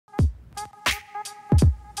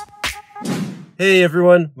Hey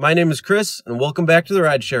everyone, my name is Chris and welcome back to the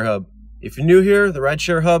Rideshare Hub. If you're new here, the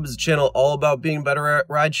Rideshare Hub is a channel all about being a better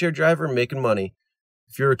rideshare driver and making money.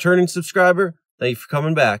 If you're a returning subscriber, thank you for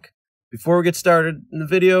coming back. Before we get started in the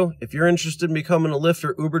video, if you're interested in becoming a Lyft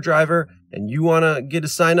or Uber driver and you want to get a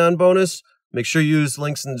sign-on bonus, make sure you use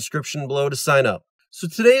links in the description below to sign up. So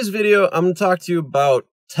today's video, I'm going to talk to you about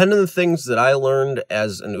 10 of the things that I learned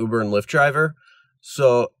as an Uber and Lyft driver.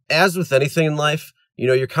 So as with anything in life,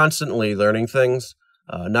 you're constantly learning things,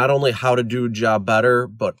 not only how to do a job better,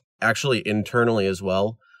 but actually internally as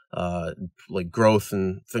well, like growth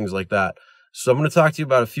and things like that. So I'm going to talk to you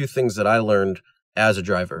about a few things that I learned as a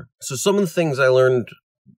driver. So some of the things I learned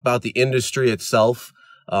about the industry itself,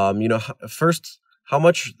 first, how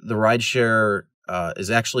much the rideshare is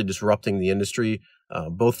actually disrupting the industry,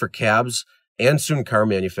 both for cabs and soon car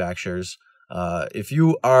manufacturers. If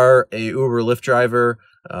you are a Uber Lyft driver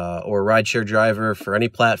or rideshare driver for any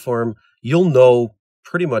platform, you'll know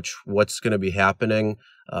pretty much what's going to be happening,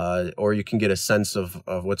 or you can get a sense of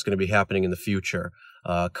what's going to be happening in the future.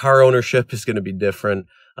 Car ownership is going to be different,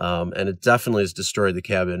 and it definitely has destroyed the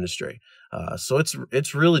cab industry. So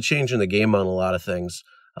it's really changing the game on a lot of things.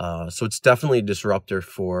 So it's definitely a disruptor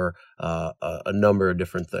for a number of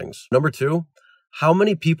different things. Number two, how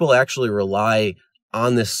many people actually rely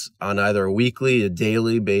on this on either a weekly, a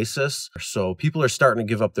daily basis? So people are starting to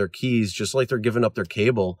give up their keys just like they're giving up their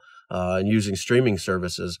cable and using streaming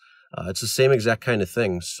services. It's the same exact kind of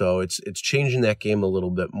thing. So it's changing that game a little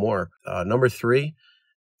bit more. Number three,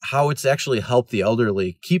 how it's actually helped the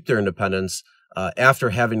elderly keep their independence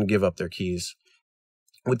after having to give up their keys.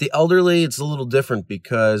 With the elderly, it's a little different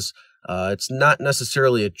because it's not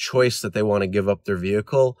necessarily a choice that they want to give up their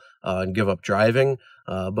vehicle and give up driving.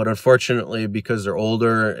 But unfortunately, because they're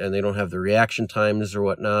older and they don't have the reaction times or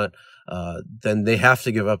whatnot, then they have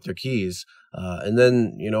to give up their keys. And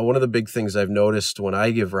then, one of the big things I've noticed when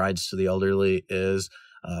I give rides to the elderly is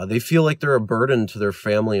they feel like they're a burden to their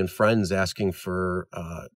family and friends asking for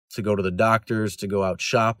to go to the doctors, to go out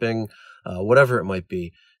shopping, whatever it might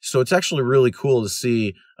be. So it's actually really cool to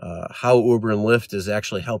see how Uber and Lyft is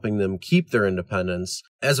actually helping them keep their independence.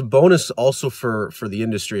 As a bonus also for the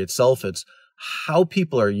industry itself, it's how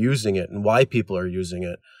people are using it and why people are using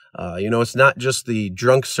it. It's not just the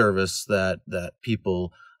drunk service that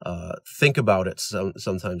people think about it.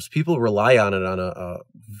 Sometimes people rely on it on a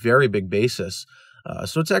very big basis.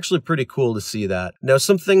 So it's actually pretty cool to see that. Now,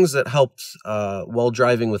 some things that helped while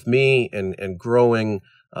driving with me and growing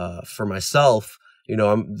for myself,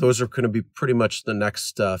 those are going to be pretty much the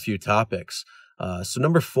next few topics. So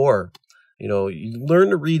number four, you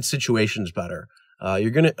learn to read situations better.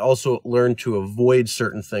 You're going to also learn to avoid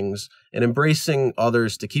certain things and embracing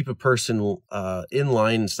others to keep a person in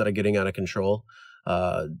line instead of getting out of control.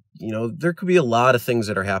 There could be a lot of things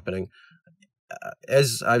that are happening.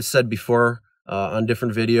 As I've said before on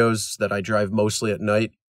different videos, that I drive mostly at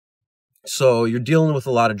night. So you're dealing with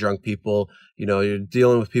a lot of drunk people. You're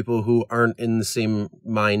dealing with people who aren't in the same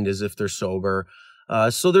mind as if they're sober.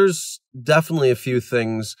 So there's definitely a few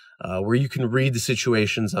things where you can read the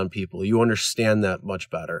situations on people. You understand that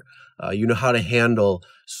much better. You know how to handle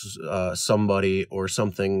somebody or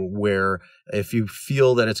something where if you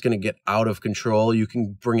feel that it's going to get out of control, you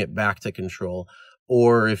can bring it back to control.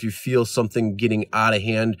 Or if you feel something getting out of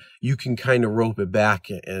hand, you can kind of rope it back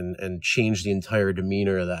and change the entire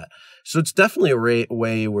demeanor of that. So it's definitely a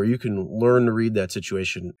way where you can learn to read that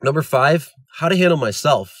situation. Number five, how to handle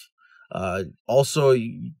myself. Also,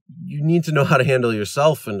 you need to know how to handle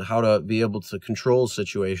yourself and how to be able to control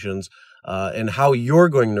situations and how you're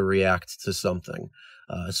going to react to something.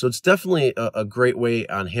 So it's definitely a great way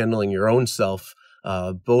on handling your own self,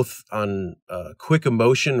 both on a quick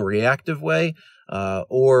emotion, reactive way,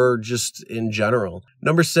 or just in general.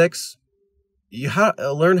 Number six, you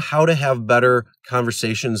learn how to have better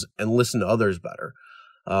conversations and listen to others better.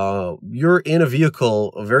 You're in a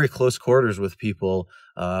vehicle, very close quarters with people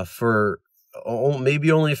for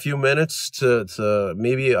maybe only a few minutes to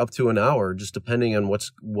maybe up to an hour, just depending on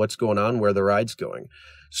what's going on, where the ride's going.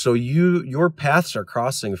 So your paths are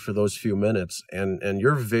crossing for those few minutes, and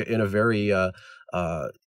you're in a very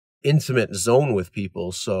intimate zone with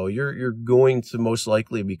people. So you're going to most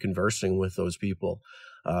likely be conversing with those people.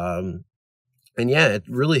 And yeah, it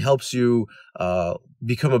really helps you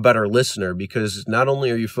become a better listener, because not only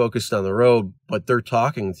are you focused on the road, but they're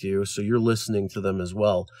talking to you, so you're listening to them as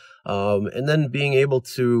well. And then being able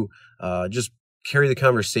to just carry the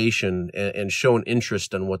conversation and show an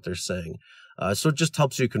interest in what they're saying. So it just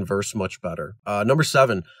helps you converse much better. Number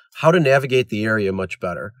seven, how to navigate the area much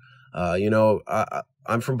better.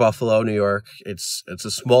 I'm from Buffalo, New York. It's a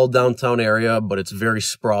small downtown area, but it's very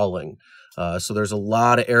sprawling. So there's a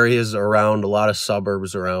lot of areas around, a lot of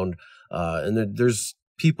suburbs around, and there's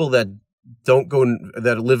people that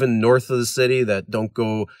that live in north of the city that don't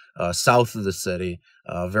go south of the city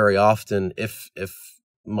very often, if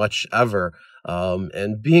much ever.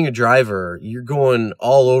 And being a driver, you're going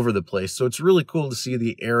all over the place. So it's really cool to see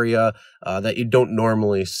the area that you don't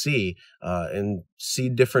normally see, and see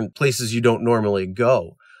different places you don't normally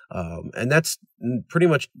go. And that's pretty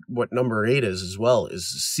much what number 8 is as well, is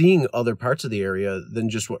seeing other parts of the area than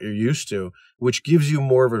just what you're used to, which gives you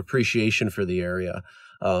more of an appreciation for the area.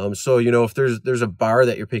 So, you know, if there's a bar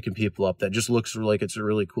that you're picking people up that just looks like it's a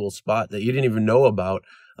really cool spot that you didn't even know about,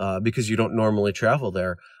 because you don't normally travel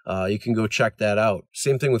there, you can go check that out.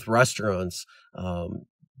 Same thing with restaurants,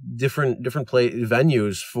 different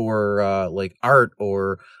venues for like art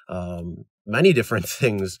or many different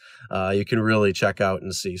things you can really check out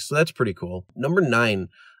and see. So that's pretty cool. Number 9,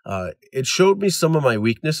 it showed me some of my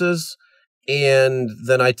weaknesses, and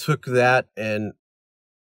then I took that and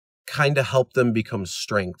kind of help them become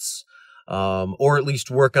strengths, or at least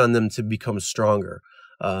work on them to become stronger.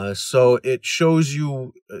 So it shows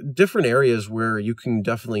you different areas where you can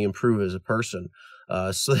definitely improve as a person.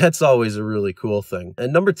 So that's always a really cool thing.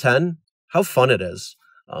 And number 10, how fun it is.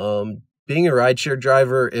 Being a rideshare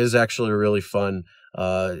driver is actually really fun.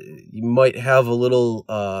 You might have a little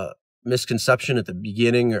misconception at the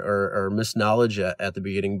beginning, or misknowledge at the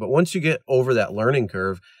beginning, but once you get over that learning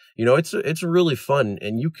curve, you know, it's really fun,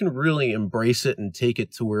 and you can really embrace it and take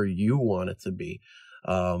it to where you want it to be.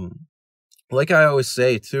 Like I always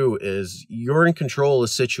say too, is you're in control of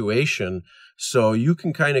the situation, so you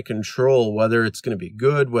can kind of control whether it's going to be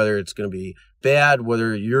good, whether it's going to be bad,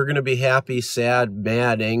 whether you're going to be happy, sad,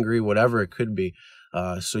 mad, angry, whatever it could be.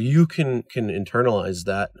 So you can internalize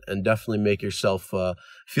that and definitely make yourself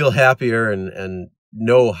feel happier and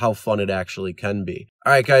know how fun it actually can be.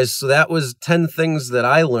 All right, guys, so that was 10 things that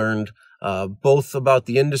I learned, both about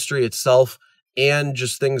the industry itself and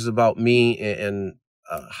just things about me and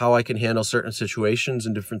how I can handle certain situations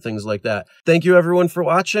and different things like that. Thank you, everyone, for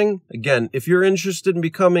watching. Again, if you're interested in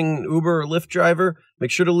becoming an Uber or Lyft driver,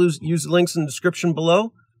 make sure to use the links in the description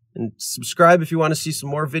below, and subscribe if you want to see some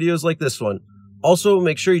more videos like this one. Also,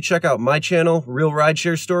 make sure you check out my channel, Real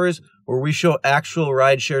Rideshare Stories, where we show actual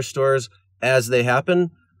rideshare stories as they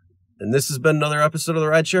happen. And this has been another episode of the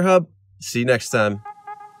Rideshare Hub. See you next time.